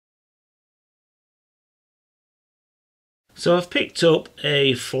So I've picked up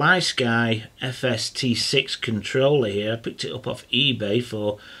a FlySky FST6 controller here. I picked it up off eBay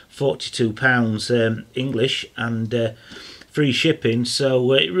for £42 English and free shipping,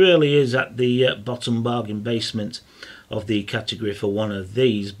 so it really is at the bottom bargain basement of the category for one of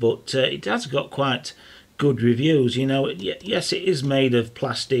these, but it has got quite good reviews. You know, yes, it is made of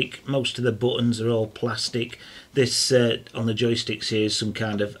plastic. Most of the buttons are all plastic. This on the joysticks here is some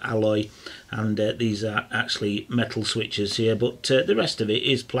kind of alloy, and these are actually metal switches here, but the rest of it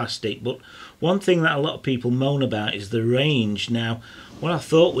is plastic. But one thing that a lot of people moan about is the range. Now, what I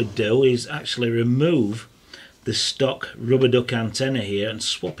thought we'd do is actually remove the stock rubber duck antenna here and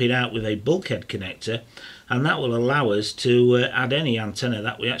swap it out with a bulkhead connector, and that will allow us to add any antenna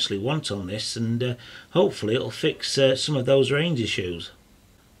that we actually want on this, and hopefully it'll fix some of those range issues.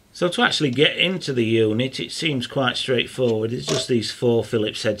 So to actually get into the unit, it seems quite straightforward. It's just these 4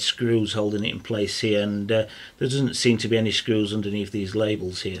 Phillips head screws holding it in place here, and there doesn't seem to be any screws underneath these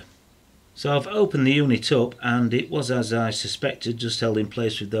labels here. So I've opened the unit up, and it was as I suspected, just held in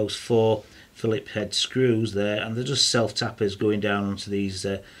place with those 4 Phillips head screws there, and they're just self-tappers going down onto these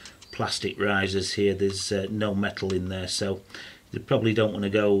plastic risers here. There's no metal in there, so you probably don't want to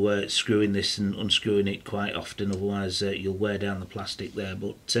go screwing this and unscrewing it quite often, otherwise you'll wear down the plastic there.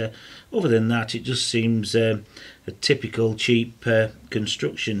 But other than that, it just seems a typical cheap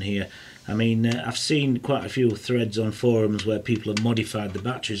construction here. I mean, I've seen quite a few threads on forums where people have modified the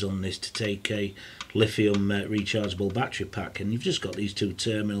batteries on this to take a lithium rechargeable battery pack, and you've just got these 2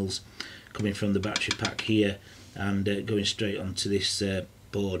 terminals coming from the battery pack here and going straight onto this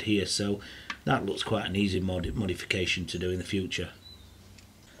board here, so that looks quite an easy modification to do in the future.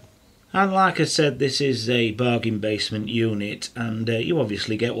 And like I said, this is a bargain basement unit, and you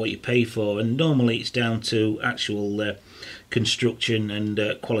obviously get what you pay for, and normally it's down to actual construction and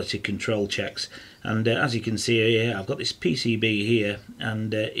quality control checks. And as you can see here, I've got this PCB here,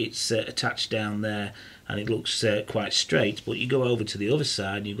 and it's attached down there, and it looks quite straight. But you go over to the other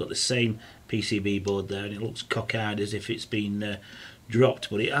side, and you've got the same PCB board there, and it looks cockeyed as if it's been dropped,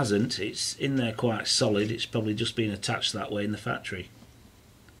 but it hasn't. It's in there quite solid. It's probably just been attached that way in the factory.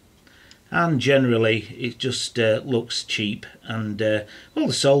 And generally it just looks cheap, and well,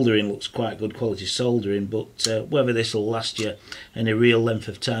 the soldering looks quite good quality soldering, but whether this will last you any real length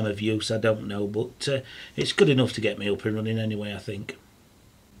of time of use, I don't know, but it's good enough to get me up and running anyway, I think.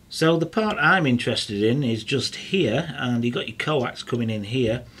 So the part I'm interested in is just here, and you've got your coax coming in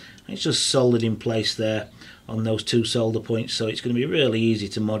here. It's just soldered in place there on those 2 solder points, so it's going to be really easy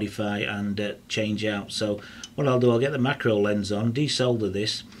to modify and change out. So what I'll do, I'll get the macro lens on, desolder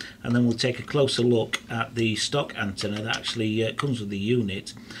this, and then we'll take a closer look at the stock antenna that actually comes with the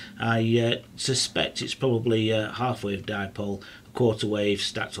unit. I suspect it's probably a half-wave dipole, a quarter wave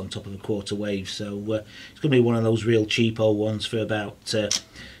stacked on top of a quarter wave, so it's going to be one of those real cheapo ones for about,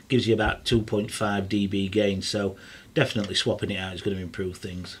 gives you about 2.5 dB gain, so definitely swapping it out is going to improve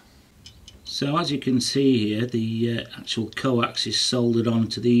things. So as you can see here, the actual coax is soldered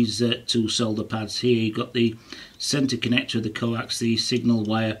onto these 2 solder pads here. You've got the centre connector of the coax, the signal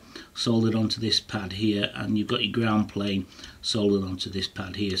wire soldered onto this pad here, and you've got your ground plane soldered onto this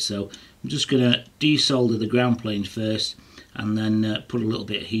pad here. So I'm just going to desolder the ground plane first, and then put a little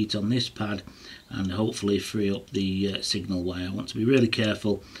bit of heat on this pad and hopefully free up the signal wire. I want to be really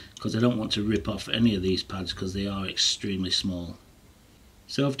careful because I don't want to rip off any of these pads because they are extremely small.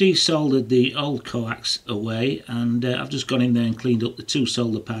 So I've desoldered the old coax away, and I've just gone in there and cleaned up the 2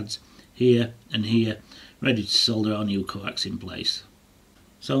 solder pads here and here, ready to solder our new coax in place.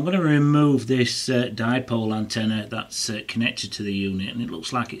 So I'm going to remove this dipole antenna that's connected to the unit, and it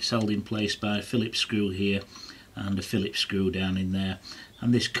looks like it's held in place by a Phillips screw here and a Phillips screw down in there,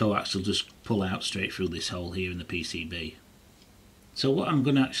 and this coax will just pull out straight through this hole here in the PCB. So what I'm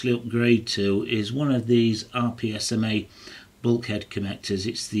going to actually upgrade to is one of these RPSMA bulkhead connectors.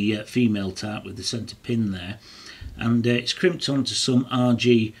 It's the female type with the centre pin there, and it's crimped onto some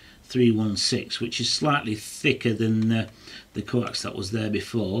RG316, which is slightly thicker than the coax that was there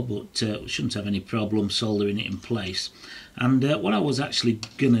before, but we shouldn't have any problem soldering it in place. And what I was actually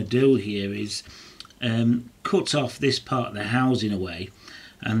going to do here is cut off this part of the housing away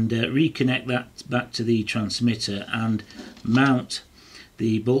and reconnect that back to the transmitter and mount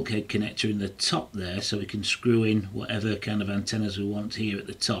the bulkhead connector in the top there, so we can screw in whatever kind of antennas we want here at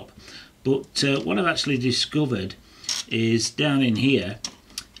the top. But what I've actually discovered is down in here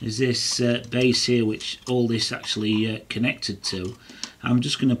is this base here, which all this actually connected to. I'm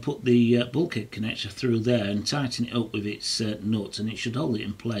just going to put the bulkhead connector through there and tighten it up with its nut, and it should hold it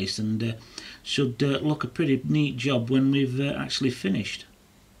in place, and should look a pretty neat job when we've actually finished.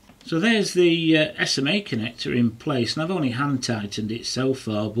 So there's the SMA connector in place, and I've only hand tightened it so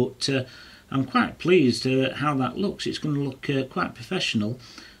far, but I'm quite pleased how that looks. It's going to look quite professional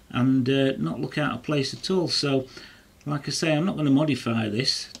and not look out of place at all. So like I say, I'm not going to modify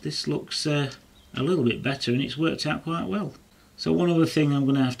this. This looks a little bit better, and it's worked out quite well. So one other thing I'm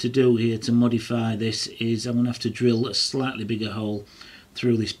going to have to do here to modify this is I'm going to have to drill a slightly bigger hole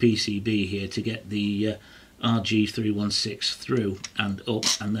through this PCB here to get the RG316 through and up,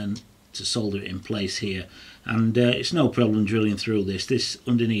 and then to solder it in place here. And it's no problem drilling through this. This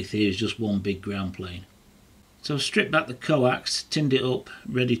underneath here is just one big ground plane. So I've stripped back the coax, tinned it up,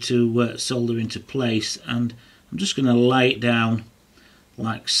 ready to solder into place, and I'm just going to lay it down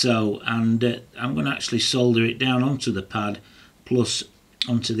like so, and I'm going to actually solder it down onto the pad plus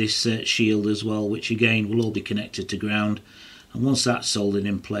onto this shield as well, which again will all be connected to ground. And once that's soldered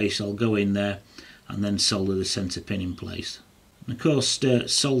in place, I'll go in there and then solder the centre pin in place. And of course,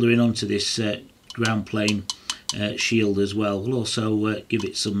 soldering onto this ground plane shield as well will also give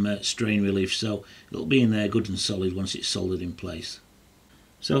it some strain relief, so it'll be in there good and solid once it's soldered in place.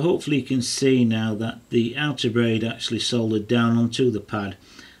 So hopefully you can see now that the outer braid actually soldered down onto the pad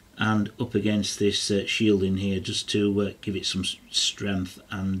and up against this shield in here, just to give it some strength.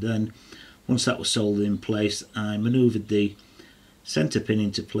 And then once that was soldered in place, I manoeuvred the centre pin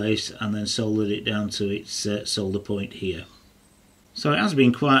into place and then soldered it down to its solder point here. So it has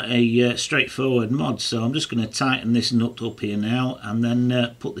been quite a straightforward mod, so I'm just going to tighten this nut up here now and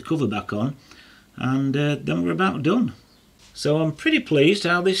then put the cover back on, and then we're about done. So I'm pretty pleased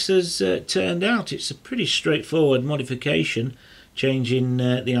how this has turned out. It's a pretty straightforward modification, changing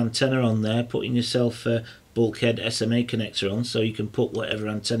the antenna on there, putting yourself a bulkhead SMA connector on so you can put whatever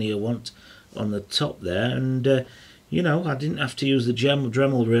antenna you want on the top there. And you know, I didn't have to use the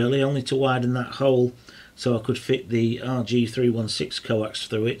Dremel really, only to widen that hole so I could fit the RG316 coax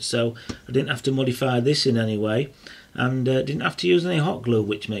through it, so I didn't have to modify this in any way, and didn't have to use any hot glue,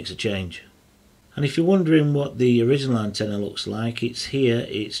 which makes a change. And if you're wondering what the original antenna looks like, it's here.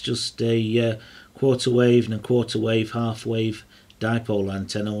 It's just a quarter wave and a quarter wave, half wave dipole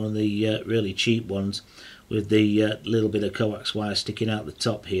antenna, one of the really cheap ones, with the little bit of coax wire sticking out the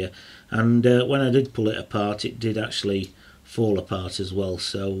top here. And when I did pull it apart, it did actually fall apart as well,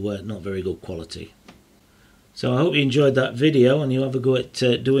 so not very good quality. So I hope you enjoyed that video and you have a go at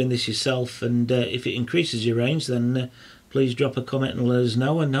doing this yourself, and if it increases your range, then please drop a comment and let us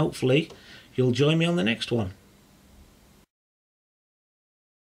know, and hopefully you'll join me on the next one.